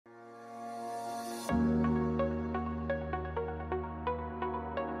Good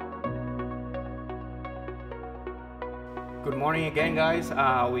morning again, guys.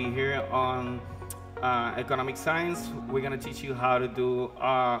 We're here on economic science. We're gonna teach you how to do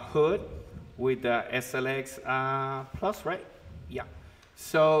a hood with the SLX Plus, right? Yeah.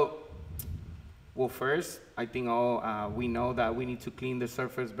 So, well, first, I think we know that we need to clean the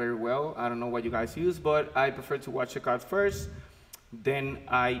surface very well. I don't know what you guys use, but I prefer to wash the cars first. Then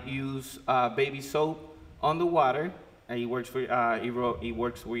I use baby soap on the water, and it works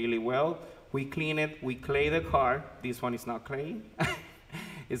really well. We clean it, we clay the car. This one is not clay.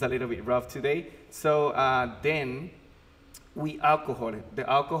 It's a little bit rough today. So then we alcohol it. The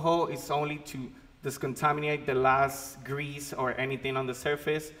alcohol is only to discontaminate the last grease or anything on the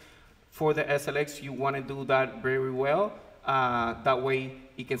surface. For the SLX, you want to do that very well. That way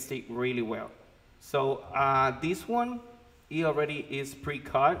it can stick really well. So this one, it already is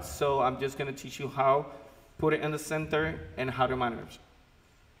pre-cut. So I'm just going to teach you how put it in the center and how to manage.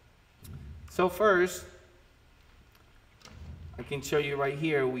 So first, I can show you right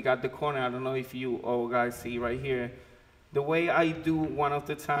here, we got the corner. I don't know if you all guys see right here. The way I do one of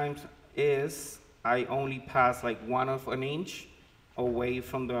the times is I only pass like 1/2 inch away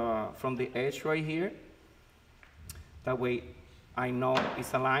from the edge right here. That way I know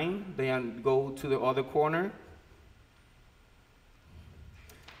it's aligned. Then go to the other corner.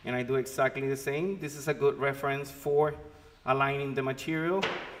 And I do exactly the same. This is a good reference for aligning the material.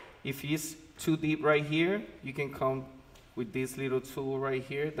 If it's too deep right here, you can come with this little tool right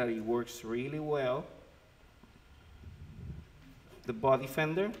here that it works really well. The body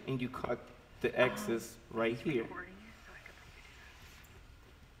fender, and you cut the excess right here.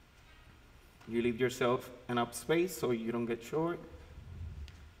 You leave yourself enough space so you don't get short.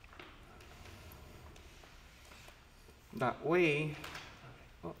 That way,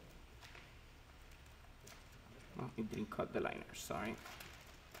 oh, it didn't cut the liner, sorry.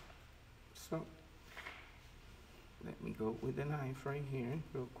 So let me go with the knife right here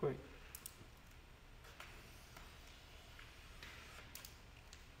real quick.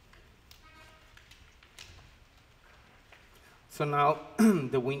 So now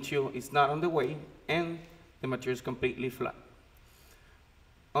the windshield is not on the way and the material is completely flat.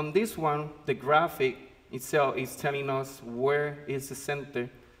 On this one, the graphic itself is telling us where is the center.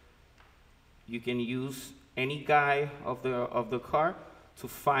 You can use any guide of the car to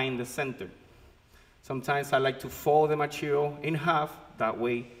find the center. Sometimes I like to fold the material in half. That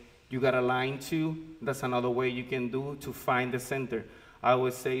way you got a line too. That's another way you can do to find the center. I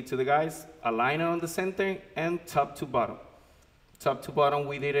always say to the guys, align it on the center and top to bottom. Top to bottom,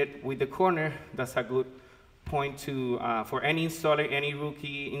 we did it with the corner. That's a good point to, for any installer, any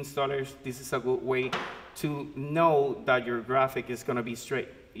rookie installers, this is a good way to know that your graphic is gonna be straight.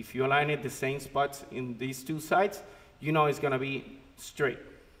 If you align it the same spots in these two sides, you know it's gonna be straight.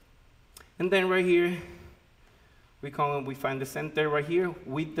 And then right here, we find the center right here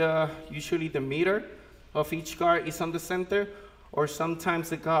with usually the meter of each car is on the center, or sometimes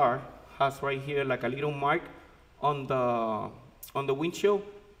the car has right here like a little mark on the windshield.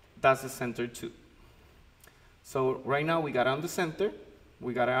 That's the center too. So right now we got on the center,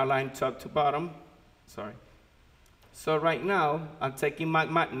 we got our line top to bottom, sorry. So right now I'm taking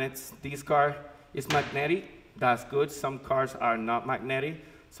magnets. This car is magnetic, that's good. Some cars are not magnetic.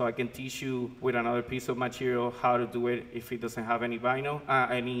 So I can teach you with another piece of material how to do it if it doesn't have any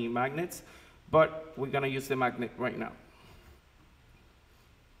any magnets. But we're gonna use the magnet right now.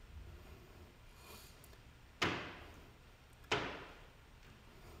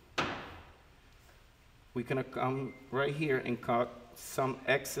 We're gonna come right here and cut some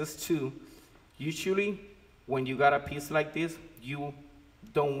excess too. Usually, when you got a piece like this, you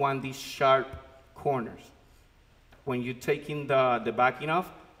don't want these sharp corners. When you're taking the backing off,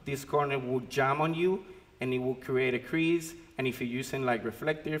 this corner will jam on you and it will create a crease. And if you're using like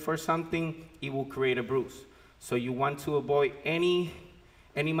reflective or something, it will create a bruise. So you want to avoid any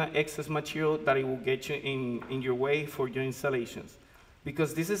excess material that it will get you in your way for your installations.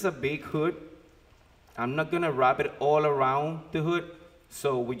 Because this is a big hood, I'm not gonna wrap it all around the hood.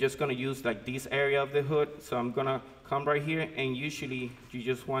 So we're just gonna use like this area of the hood. So I'm gonna come right here, and usually you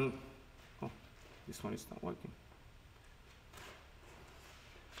just want, oh, this one is not working.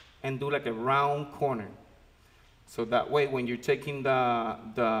 And do like a round corner. So that way when you're taking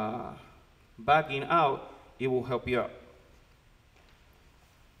the backing out, it will help you out.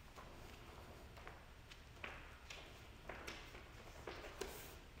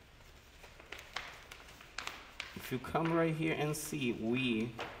 If you come right here and see,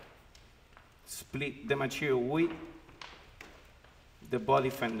 we split the material with the body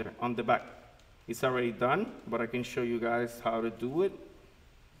fender on the back. It's already done, but I can show you guys how to do it.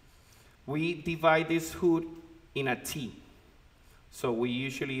 We divide this hood in a T. So we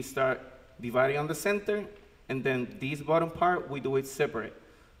usually start dividing on the center, and then this bottom part, we do it separate.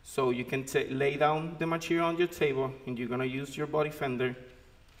 So you can lay down the material on your table, and you're gonna use your body fender.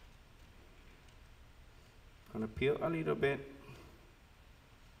 Gonna peel a little bit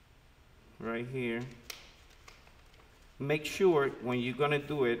right here. Make sure when you're gonna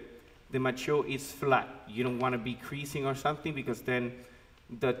do it, the material is flat. You don't wanna be creasing or something, because then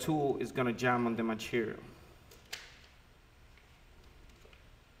the tool is gonna jam on the material.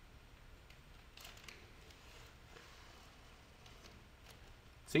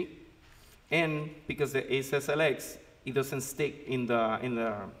 See? And because the SLX, it doesn't stick in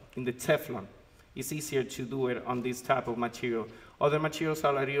the Teflon. It's easier to do it on this type of material. Other materials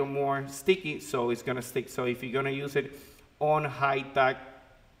are a little more sticky, so it's gonna stick. So if you're gonna use it on high tack,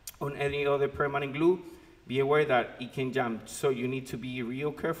 on any other permanent glue, be aware that it can jam. So you need to be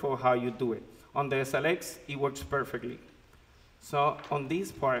real careful how you do it. On the SLX, it works perfectly. So on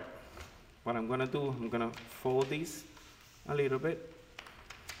this part, what I'm gonna do, I'm gonna fold this a little bit.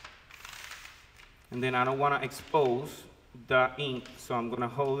 And then I don't wanna expose the ink, so I'm gonna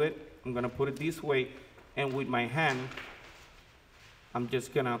hold it. I'm gonna put it this way, and with my hand, I'm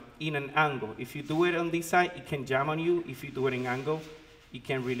just gonna, in an angle. If you do it on this side, it can jam on you. If you do it in angle, it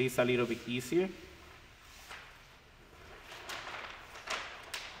can release a little bit easier.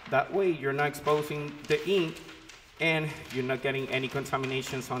 That way, you're not exposing the ink, and you're not getting any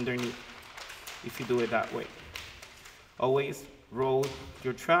contaminations underneath if you do it that way. Always roll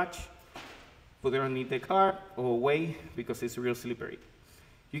your trash, put it underneath the car or away, because it's real slippery.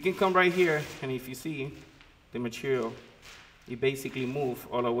 You can come right here, and if you see the material, it basically moves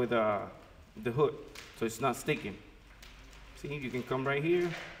all over the hood, so it's not sticking. See, you can come right here.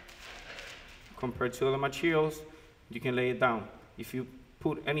 Compared to other materials, you can lay it down. If you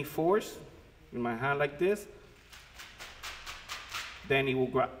put any force in my hand like this, then it will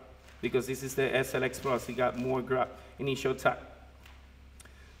grab, because this is the SLX Plus. It got more grab, initial tap.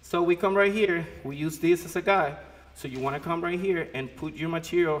 So we come right here, we use this as a guide. So you wanna come right here and put your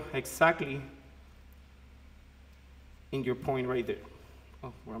material exactly in your point right there.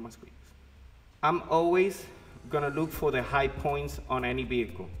 Oh, where are my squeaks? I'm always gonna look for the high points on any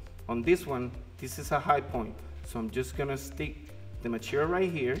vehicle. On this one, this is a high point. So I'm just gonna stick the material right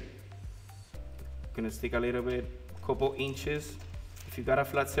here. Gonna stick a little bit, couple inches. If you got a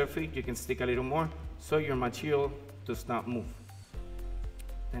flat surface, you can stick a little more, so your material does not move.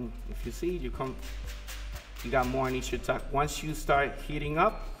 And if you see, you got more initial tap. Once you start heating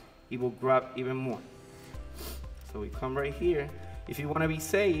up, it will grab even more. So we come right here. If you want to be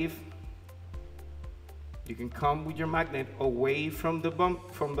safe, you can come with your magnet away from the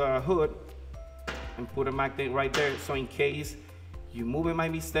hood and put a magnet right there. So in case you move it by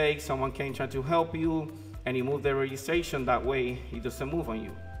mistake, someone can try to help you, and you move the registration, that way it doesn't move on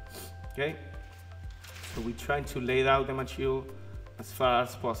you. Okay? So we try to lay out the material as far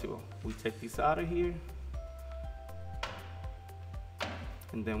as possible. We take this out of here,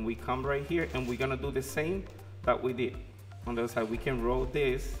 and then we come right here, and we're gonna do the same that we did on the other side. We can roll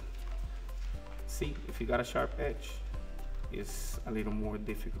this. See, if you got a sharp edge, it's a little more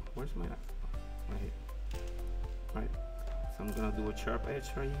difficult. Where's my knife? Oh, right here. Right. So I'm gonna do a sharp edge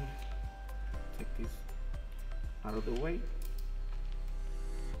right here. Take this out of the way.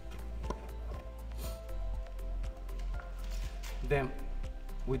 Then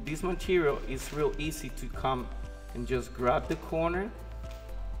with this material, it's real easy to come and just grab the corner,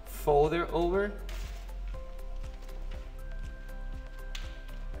 fold it over,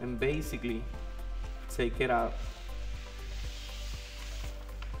 and basically take it out.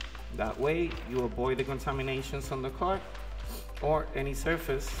 That way you avoid the contaminations on the car or any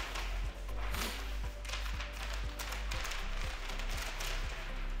surface.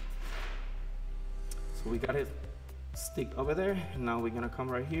 So we got it stick over there, and now we're gonna come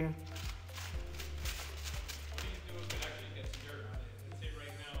right here. What do you do if it actually gets dirt on it? Let's say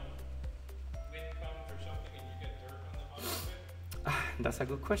right now, wind comes or something and you get dirt on the bottom of it? That's a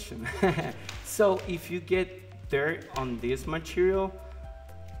good question. So if you get dirt on this material,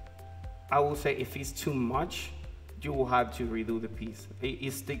 I will say if it's too much, you will have to redo the piece.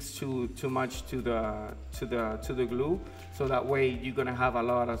 It sticks too much to the glue, so that way you're gonna have a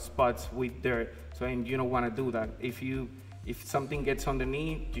lot of spots with dirt. So, and you don't want to do that. If something gets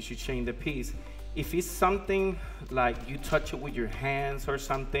underneath, you should change the piece. If it's something like you touch it with your hands or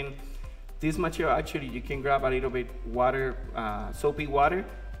something, this material actually you can grab a little bit water, soapy water,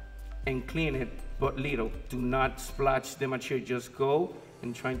 and clean it, but little. Do not splash the material. Just go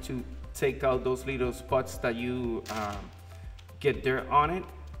and trying to take out those little spots that you get dirt on it.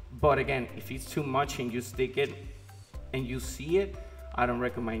 But again, if it's too much and you stick it and you see it, I don't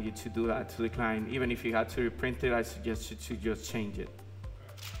recommend you to do that to the client. Even if you had to reprint it, I suggest you to just change it.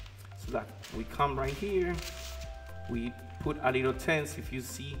 So that we come right here, we put a little tense. If you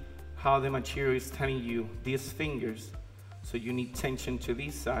see how the material is telling you these fingers, so you need tension to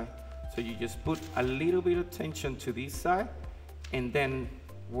this side. So you just put a little bit of tension to this side, and then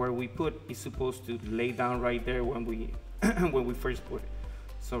where we put is supposed to lay down right there when we when we first put it.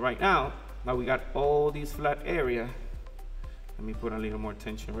 So right now we got all this flat area. Let me put a little more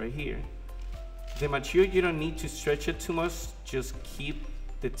tension right here. The material, you don't need to stretch it too much, just keep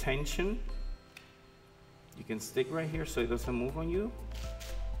the tension. You can stick right here so it doesn't move on you,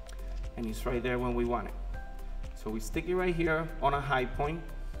 and it's right there when we want it. So we stick it right here on a high point.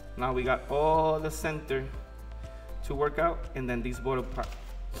 Now we got all the center to work out, and then this bottom part.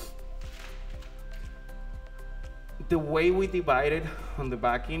 The way we divided on the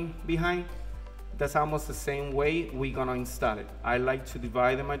backing behind, that's almost the same way we're gonna install it. I like to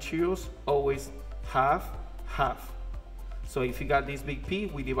divide the materials always half, half. So if you got this big P,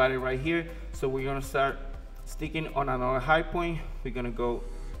 we divide it right here. So we're gonna start sticking on another high point. We're gonna go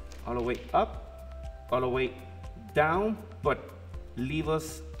all the way up, all the way down, but leave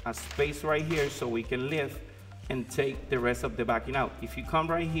us a space right here so we can lift and take the rest of the backing out. If you come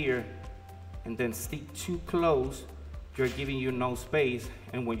right here and then stick too close, you're giving you no space,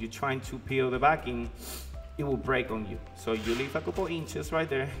 and when you're trying to peel the backing, it will break on you. So you leave a couple inches right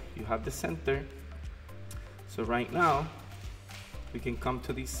there, you have the center. So right now, we can come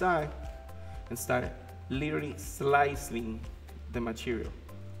to this side and start literally slicing the material.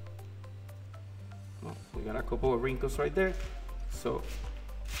 Well, we got a couple of wrinkles right there, so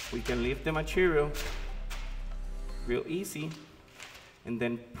we can lift the material real easy, and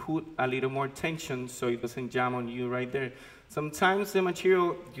then put a little more tension so it doesn't jam on you right there. Sometimes the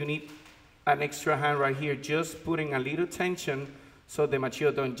material, you need an extra hand right here, just putting a little tension so the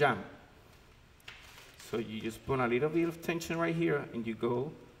material don't jam. So you just put a little bit of tension right here, and you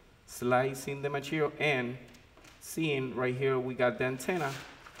go slicing the material, and seeing right here we got the antenna.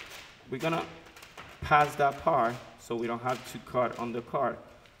 We're gonna pass that part so we don't have to cut on the part.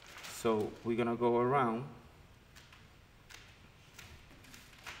 So we're gonna go around.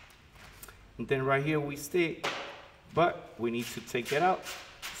 And then right here we stick, but we need to take it out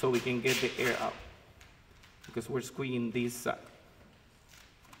so we can get the air out, because we're squeezing this side.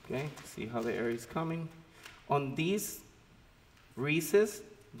 Okay, see how the air is coming. On these recesses,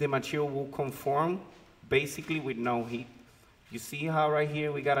 the material will conform basically with no heat. You see how right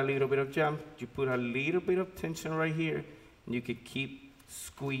here we got a little bit of jam? You put a little bit of tension right here, and you can keep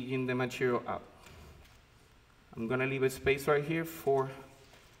squeezing the material out. I'm gonna leave a space right here for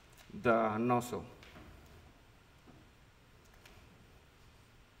the nozzle.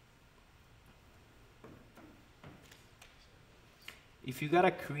 If you got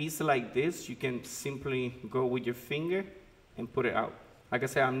a crease like this, you can simply go with your finger and put it out. Like I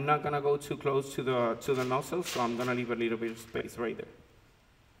said, I'm not gonna go too close to the nozzle, so I'm gonna leave a little bit of space right there.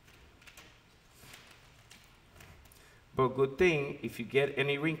 But good thing, if you get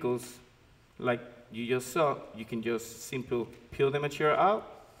any wrinkles, like you just saw, you can just simply peel the material out,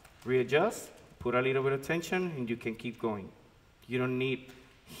 readjust, put a little bit of tension, and you can keep going. You don't need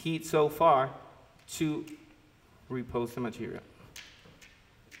heat so far to repose the material.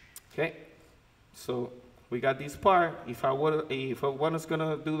 Okay, so we got this part. If I was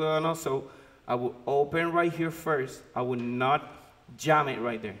gonna do the nozzle, I would open right here first. I would not jam it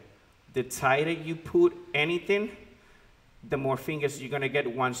right there. The tighter you put anything, the more fingers you're gonna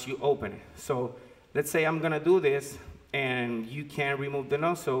get once you open it. So let's say I'm gonna do this and you can't remove the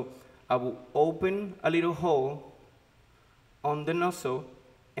nozzle. I will open a little hole on the nozzle,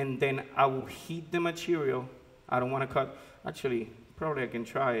 and then I will heat the material. I don't wanna cut, actually, probably I can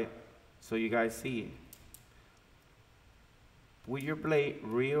try it so you guys see it. With your blade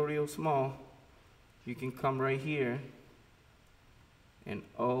real small, you can come right here and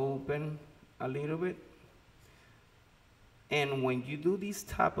open a little bit. And when you do these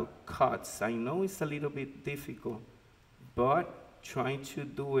type of cuts, I know it's a little bit difficult, but trying to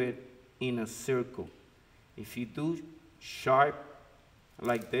do it in a circle. If you do sharp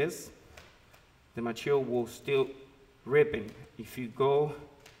like this, the material will still ripping. If you go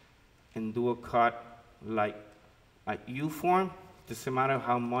and do a cut like a U-form, doesn't matter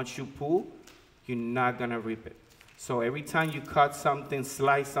how much you pull, you're not gonna rip it. So every time you cut something,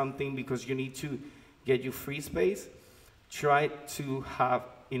 slice something, because you need to get your free space, try to have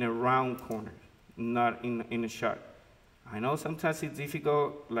in a round corner, not in a sharp. I know sometimes it's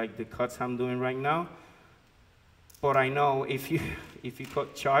difficult, like the cuts I'm doing right now, but I know if you if you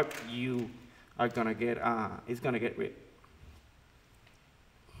cut sharp, you are gonna get it's gonna get ripped.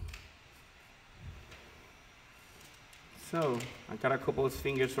 So I got a couple of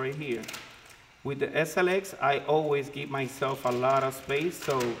fingers right here. With the SLX, I always give myself a lot of space.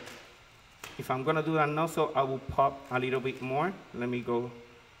 So if I'm gonna do that nozzle, I will pop a little bit more. Let me go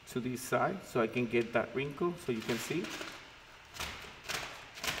to this side so I can get that wrinkle so you can see.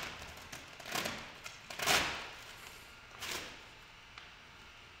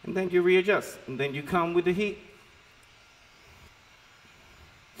 And then you readjust, and then you come with the heat.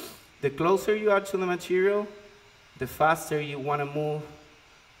 The closer you are to the material, the faster you want to move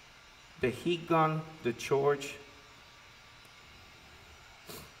the heat gun, the torch.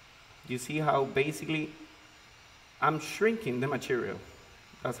 You see how basically I'm shrinking the material.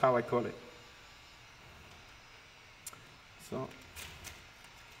 That's how I call it. So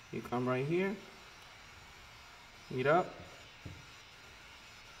you come right here, heat up.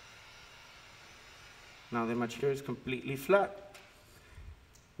 Now the material is completely flat.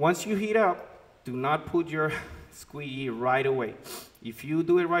 Once you heat up, do not put your squeegee right away. If you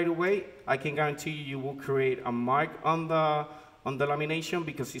do it right away, I can guarantee you will create a mark on the lamination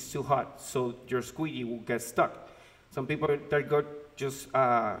because it's too hot, so your squeegee will get stuck. Some people that go just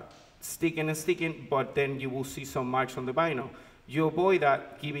sticking and sticking, but then you will see some marks on the vinyl. You avoid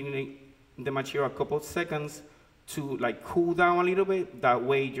that, giving the material a couple of seconds to like cool down a little bit. That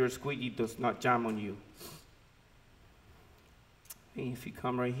way your squeegee does not jam on you. And if you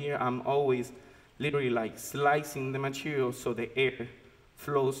come right here, I'm always literally like slicing the material so the air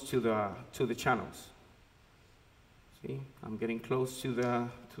flows to the channels. See, I'm getting close to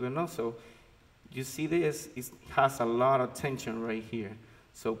the nozzle. You see this, it has a lot of tension right here.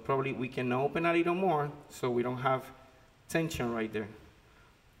 So probably we can open a little more so we don't have tension right there.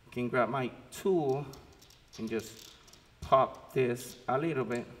 I can grab my tool and just pop this a little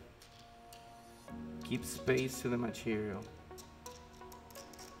bit. Keep space to the material.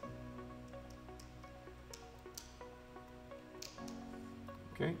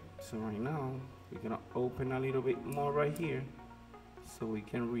 Okay, so right now we're gonna open a little bit more right here so we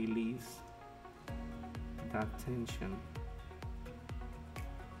can release that tension.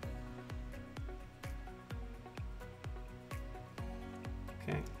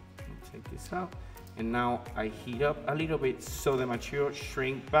 Okay, I'll take this out. And now I heat up a little bit so the material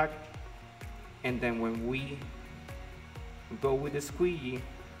shrink back. And then when we go with the squeegee, it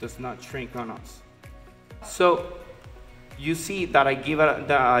does not shrink on us. So you see that I give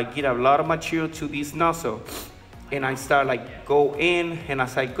a lot of material to this nozzle, and I start like go in, and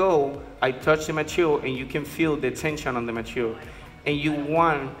as I go, I touch the material, and you can feel the tension on the material. And you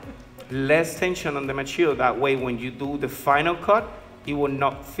want less tension on the material. That way, when you do the final cut, it will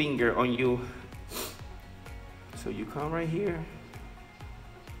not finger on you. So you come right here,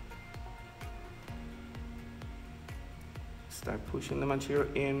 start pushing the material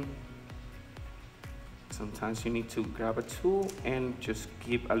in. Sometimes you need to grab a tool and just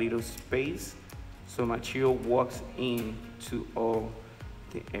keep a little space so material walks into all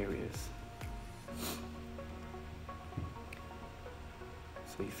the areas.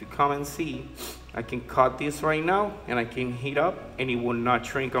 So if you come and see, I can cut this right now and I can heat up and it will not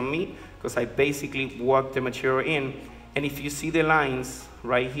shrink on me because I basically walk the material in. And if you see the lines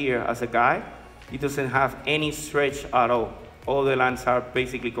right here as a guide, it doesn't have any stretch at all. All the lines are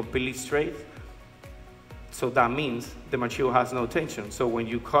basically completely straight. So that means the material has no tension. So when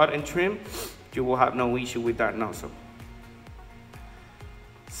you cut and trim, you will have no issue with that nozzle.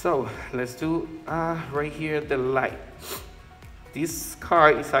 So let's do right here the light. This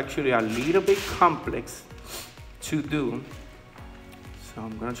car is actually a little bit complex to do. So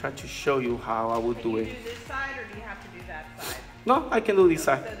I'm gonna try to show you how I would do it. Can you do this side or do you have to do that side? No, I can do this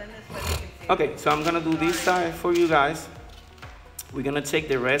side. So then this way you can see. Okay, so I'm gonna do this side for you guys. We're gonna take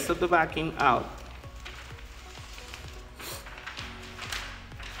the rest of the backing out.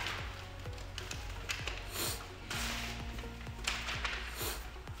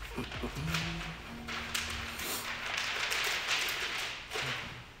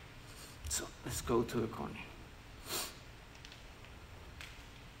 So let's go to the corner.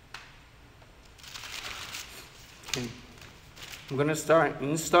 Okay. I'm gonna start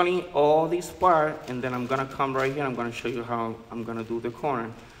installing all these parts and then I'm gonna come right here and I'm gonna show you how I'm gonna do the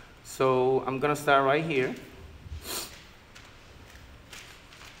corner. So I'm gonna start right here.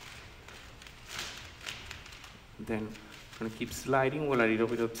 Then I'm gonna keep sliding with a little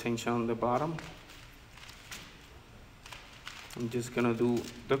bit of tension on the bottom. I'm just gonna do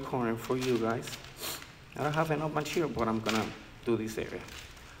the corner for you guys. I don't have enough material, but I'm gonna do this area.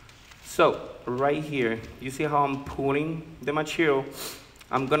 So right here, you see how I'm pulling the material?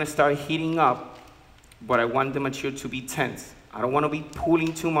 I'm gonna start heating up, but I want the material to be tense. I don't wanna be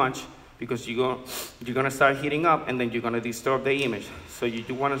pulling too much because you're gonna start heating up and then you're gonna disturb the image. So you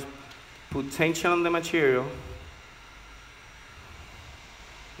do wanna put tension on the material,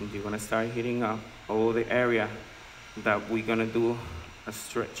 and you're gonna start heating up all the area that we're gonna do a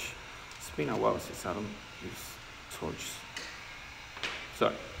stretch. It's been a while since I don't use torches.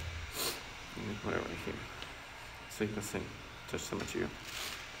 Sorry. Let me put it right here so you can see, touch the material.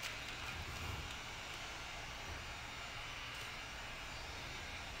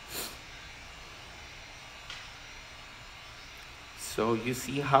 So you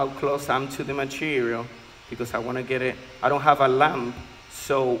see how close I'm to the material because I want to get it. I don't have a lamp,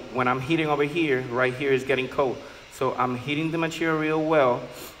 so when I'm heating over here, right here is getting cold. So I'm heating the material real well,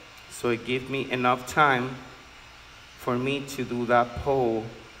 so it gives me enough time for me to do that pole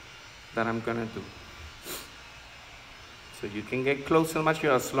that I'm gonna do. So you can get close to the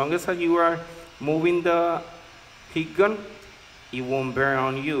material. As long as you are moving the heat gun, it won't burn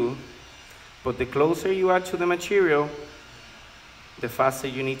on you. But the closer you are to the material, the faster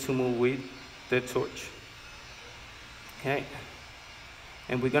you need to move with the torch. Okay?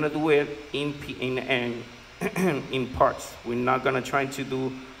 And we're gonna do it in parts. We're not gonna try to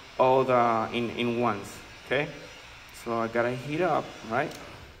do all the in once. Okay? So I gotta heat up, right?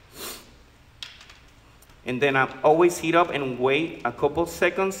 And then I always heat up and wait a couple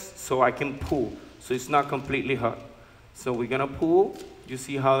seconds so I can pull, so it's not completely hot. So we're gonna pull. You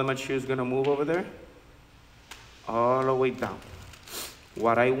see how the material is gonna move over there? All the way down.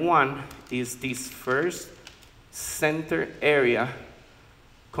 What I want is this first center area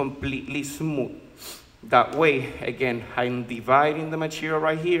completely smooth. That way, again, I'm dividing the material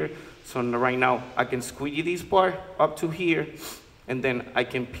right here. So right now, I can squeeze this part up to here, and then I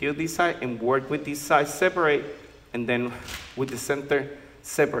can peel this side and work with this side separate, and then with the center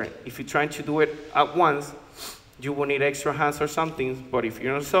separate. If you're trying to do it at once, you will need extra hands or something, but if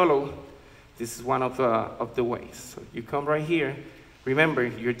you're not solo, this is one of the ways. So you come right here. Remember,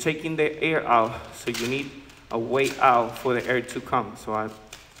 you're taking the air out, so you need a way out for the air to come. So I'm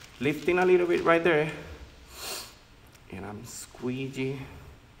lifting a little bit right there, and I'm squeezing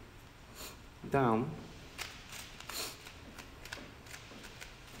down.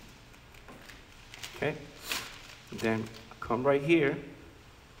 Okay, then come right here,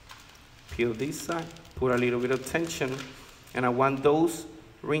 peel this side, put a little bit of tension, and I want those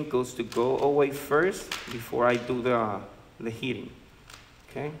wrinkles to go away first before I do the heating.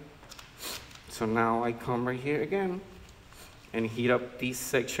 Okay, so now I come right here again and heat up this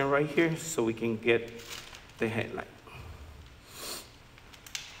section right here so we can get the headlight.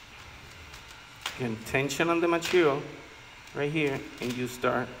 Again, tension on the material right here, and you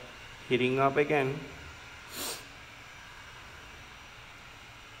start heating up again.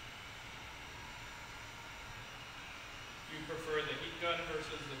 Do you prefer the heat gun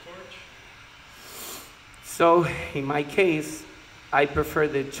versus the torch? So in my case, I prefer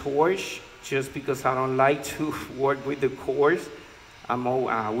the torch just because I don't like to work with the cores.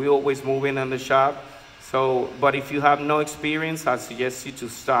 We always move in the shop. So, but if you have no experience, I suggest you to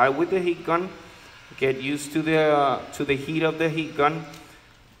start with the heat gun, get used to the heat of the heat gun,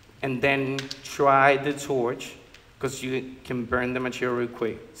 and then try the torch, because you can burn the material real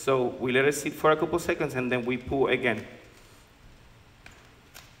quick. So we let it sit for a couple seconds, and then we pull again.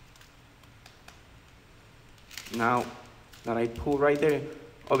 Now that I pull right there,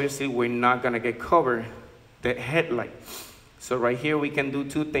 obviously we're not gonna get covered the headlight. So right here we can do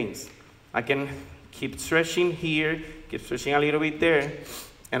two things. I can keep stretching here, keep stretching a little bit there,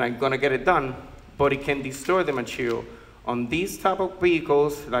 and I'm gonna get it done, but it can distort the material. On these type of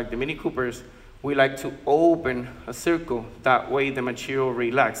vehicles, like the Mini Coopers, we like to open a circle. That way the material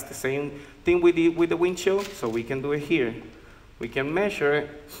relaxes. The same thing we did with the windshield, so we can do it here. We can measure it,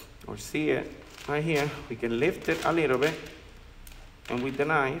 or see it right here. We can lift it a little bit, and with the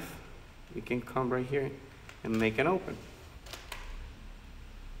knife, we can come right here and make an open.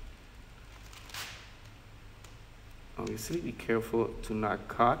 Obviously, be careful to not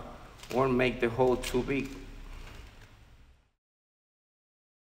cut or make the hole too big.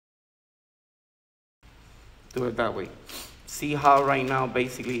 Do it that way. See how right now,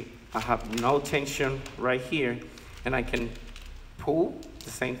 basically, I have no tension right here, and I can pull, the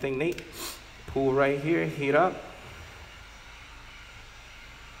same thing, Nate. Pull right here, heat up.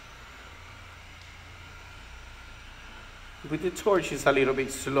 With the torch, it's a little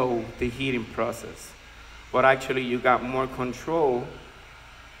bit slow, the heating process. But actually, you got more control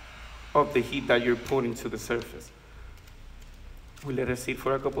of the heat that you're putting to the surface. We let it sit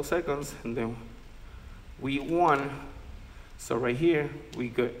for a couple seconds, and then we won. So right here, we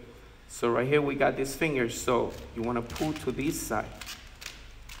good. So right here, we got these fingers. So you want to pull to this side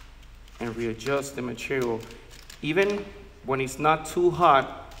and readjust the material. Even when it's not too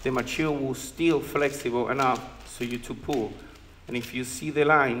hot, the material will still flexible enough so you to pull. And if you see the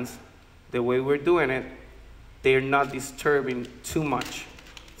lines, the way we're doing it, they're not disturbing too much.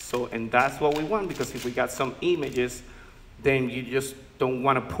 So, and that's what we want, because if we got some images, then you just don't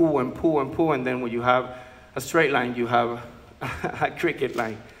want to pull and pull and pull, and then when you have a straight line, you have a cricket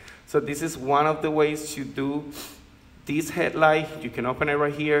line. So this is one of the ways to do this headlight. You can open it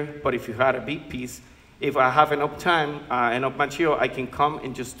right here, but if you had a big piece, if I have enough time, enough material, I can come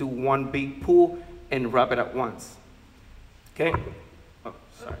and just do one big pull and wrap it at once. Okay? Oh,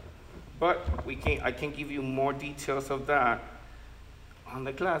 sorry. But I can give you more details of that on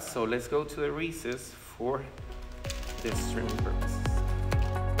the class. So let's go to the recess for this streaming purpose.